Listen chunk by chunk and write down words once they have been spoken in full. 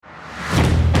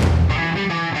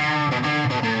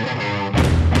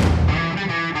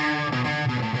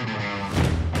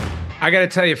I got to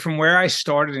tell you, from where I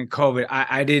started in COVID,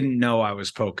 I didn't know I was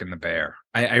poking the bear.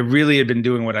 I really had been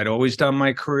doing what I'd always done in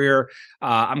my career.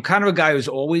 I'm kind of a guy who's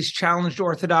always challenged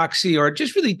orthodoxy, or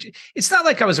just really, it's not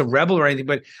like I was a rebel or anything,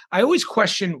 but I always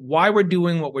question why we're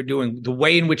doing what we're doing, the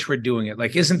way in which we're doing it.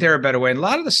 Like, isn't there a better way? And a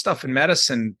lot of the stuff in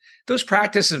medicine, those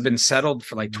practices have been settled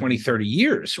for like 20, 30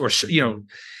 years, or,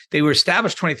 they were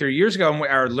established 20, 30 years ago, and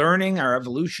our learning, our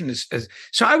evolution is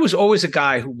so I was always a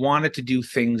guy who wanted to do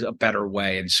things a better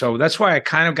way. And so that's why I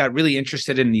kind of got really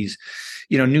interested in these,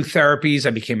 new therapies.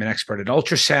 I became an expert at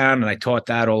ultrasound, and I taught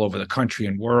that all over the country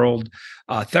and world.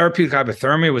 Therapeutic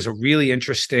hypothermia was a really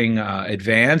interesting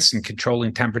advance in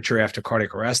controlling temperature after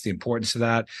cardiac arrest, the importance of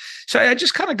that. So I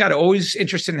just kind of got always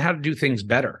interested in how to do things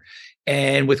better.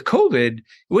 And with COVID, it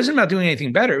wasn't about doing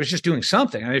anything better. It was just doing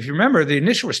something. I mean, if you remember, the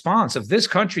initial response of this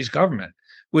country's government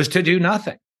was to do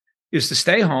nothing, is to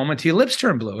stay home until your lips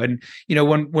turn blue. And,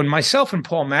 when myself and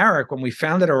Paul Marek, when we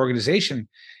founded our organization,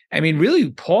 I mean,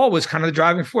 really, Paul was kind of the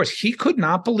driving force. He could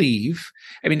not believe.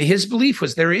 I mean, his belief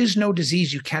was there is no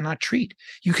disease you cannot treat.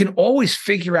 You can always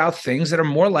figure out things that are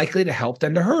more likely to help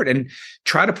than to hurt and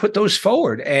try to put those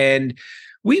forward. And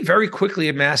we very quickly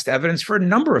amassed evidence for a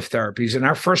number of therapies. And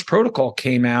our first protocol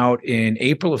came out in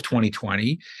April of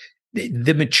 2020.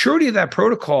 The maturity of that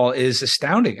protocol is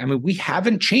astounding. I mean, we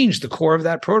haven't changed the core of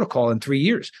that protocol in 3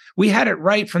 years. We had it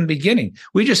right from the beginning.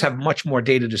 We just have much more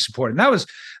data to support it. And that was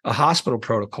a hospital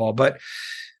protocol. But,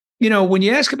 when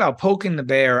you ask about poking the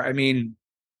bear, I mean,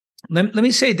 let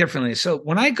me say it differently. So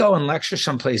when I go and lecture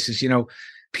some places,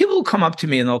 people will come up to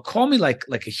me and they'll call me like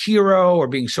a hero or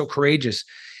being so courageous.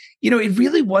 It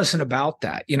really wasn't about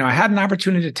that. I had an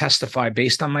opportunity to testify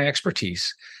based on my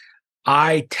expertise.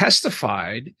 I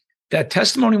testified. That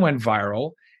testimony went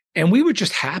viral, and we were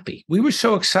just happy. We were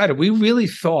so excited. We really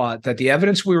thought that the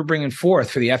evidence we were bringing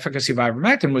forth for the efficacy of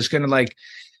ivermectin was going to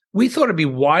we thought it'd be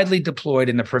widely deployed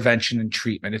in the prevention and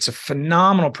treatment. It's a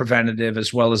phenomenal preventative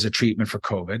as well as a treatment for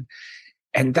COVID.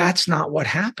 And that's not what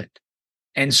happened.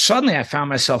 And suddenly I found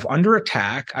myself under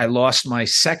attack. I lost my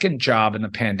second job in the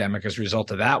pandemic as a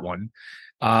result of that one.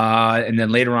 And then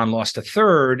later on lost a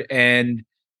third. And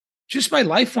just my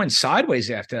life went sideways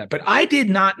after that. But I did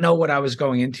not know what I was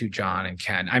going into, John and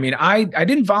Ken. I mean, I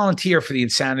didn't volunteer for the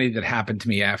insanity that happened to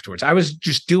me afterwards. I was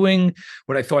just doing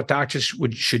what I thought doctors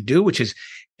should do, which is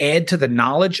add to the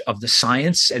knowledge of the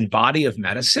science and body of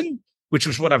medicine, which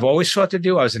was what I've always sought to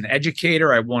do. I was an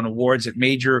educator. I won awards at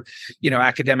major,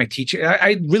 academic teaching.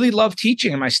 I really love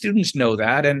teaching, and my students know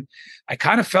that. And I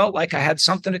kind of felt like I had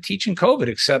something to teach in COVID,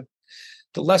 except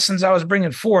the lessons I was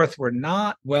bringing forth were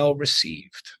not well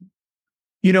received.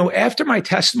 After my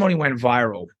testimony went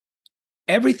viral,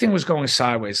 everything was going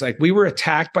sideways. Like, we were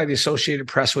attacked by the Associated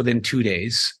Press within 2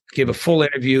 days, gave a full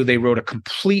interview. They wrote a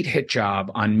complete hit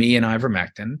job on me and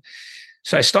ivermectin.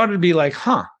 So I started to be like,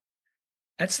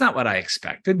 that's not what I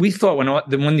expected. We thought when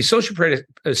the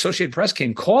Associated Press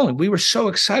came calling, we were so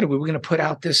excited we were going to put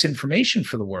out this information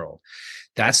for the world.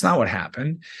 That's not what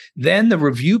happened. Then the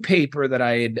review paper that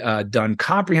I had done,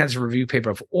 comprehensive review paper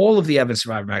of all of the evidence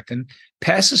of ivermectin,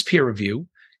 passes peer review,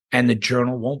 and the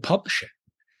journal won't publish it.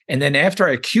 And then after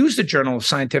I accused the journal of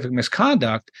scientific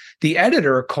misconduct, the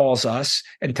editor calls us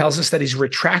and tells us that he's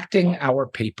retracting our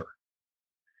paper.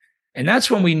 And that's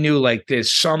when we knew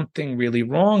there's something really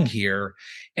wrong here.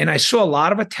 And I saw a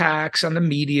lot of attacks on the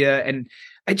media, and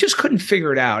I just couldn't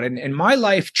figure it out. And my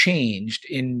life changed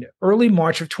in early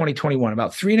March of 2021,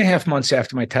 about 3.5 months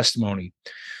after my testimony,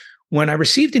 when I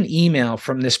received an email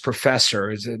from this professor.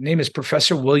 His name is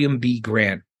Professor William B.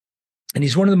 Grant. And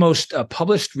he's one of the most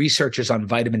published researchers on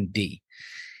vitamin D.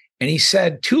 And he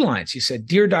said 2 lines. He said,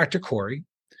 "Dear Dr. Kory,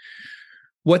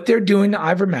 what they're doing to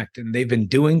ivermectin, they've been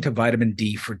doing to vitamin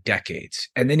D for decades."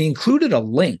 And then he included a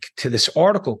link to this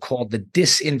article called the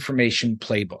Disinformation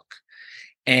Playbook.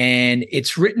 And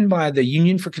it's written by the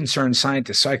Union for Concerned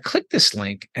Scientists. So I click this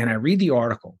link and I read the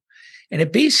article. And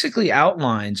it basically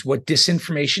outlines what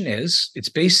disinformation is. It's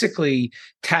basically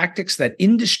tactics that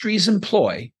industries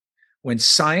employ when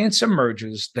science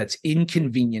emerges that's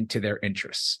inconvenient to their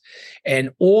interests.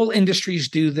 And all industries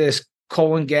do this: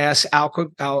 coal and gas,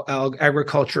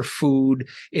 agriculture, food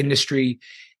industry,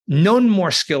 none more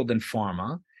skilled than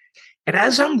pharma. And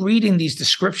as I'm reading these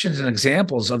descriptions and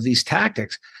examples of these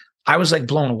tactics, I was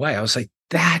blown away. I was like,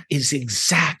 that is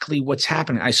exactly what's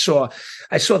happening. I saw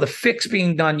the fix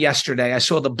being done yesterday. I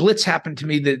saw the blitz happen to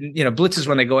me. That, blitz is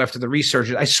when they go after the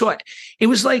researchers. I saw it. It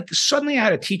was like suddenly I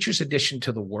had a teacher's edition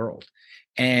to the world.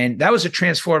 And that was a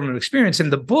transformative experience.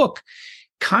 And the book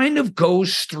kind of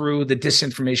goes through the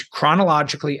disinformation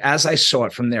chronologically as I saw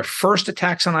it from their first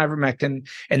attacks on ivermectin.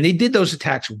 And they did those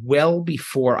attacks well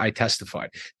before I testified.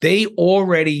 They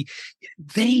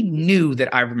knew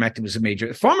that ivermectin was a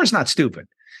major. Farmers not stupid.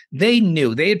 They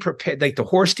knew. They had prepared, like the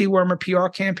horse dewormer PR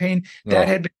campaign, that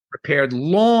had been prepared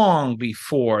long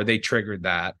before they triggered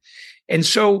that. And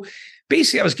so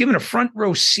basically I was given a front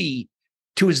row seat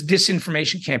to his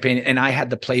disinformation campaign, and I had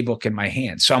the playbook in my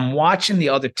hand. So I'm watching the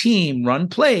other team run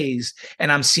plays,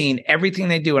 and I'm seeing everything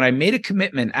they do. And I made a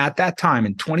commitment at that time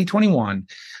in 2021.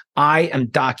 I am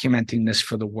documenting this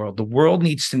for the world. The world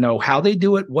needs to know how they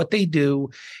do it, what they do.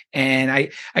 And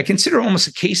I consider almost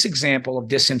a case example of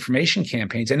disinformation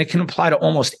campaigns, and it can apply to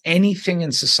almost anything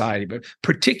in society, but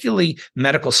particularly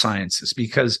medical sciences,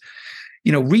 because,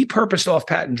 repurposed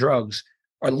off-patent drugs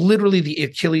are literally the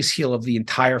Achilles heel of the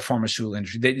entire pharmaceutical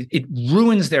industry. It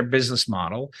ruins their business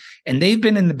model. And they've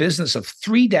been in the business of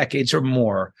 3 decades or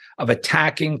more of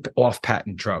attacking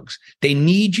off-patent drugs. They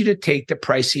need you to take the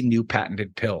pricey new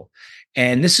patented pill.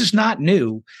 And this is not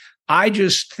new. I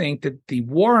just think that the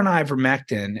war on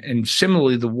ivermectin and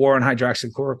similarly the war on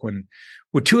hydroxychloroquine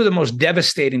were 2 of the most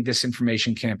devastating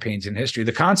disinformation campaigns in history.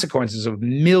 The consequences of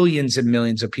millions and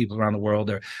millions of people around the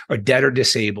world are dead or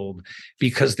disabled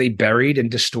because they buried and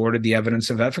distorted the evidence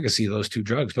of efficacy of those 2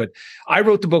 drugs. But I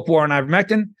wrote the book War on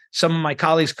Ivermectin. Some of my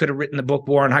colleagues could have written the book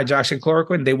War on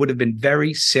hydroxychloroquine. They would have been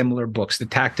very similar books. The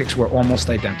tactics were almost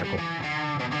identical.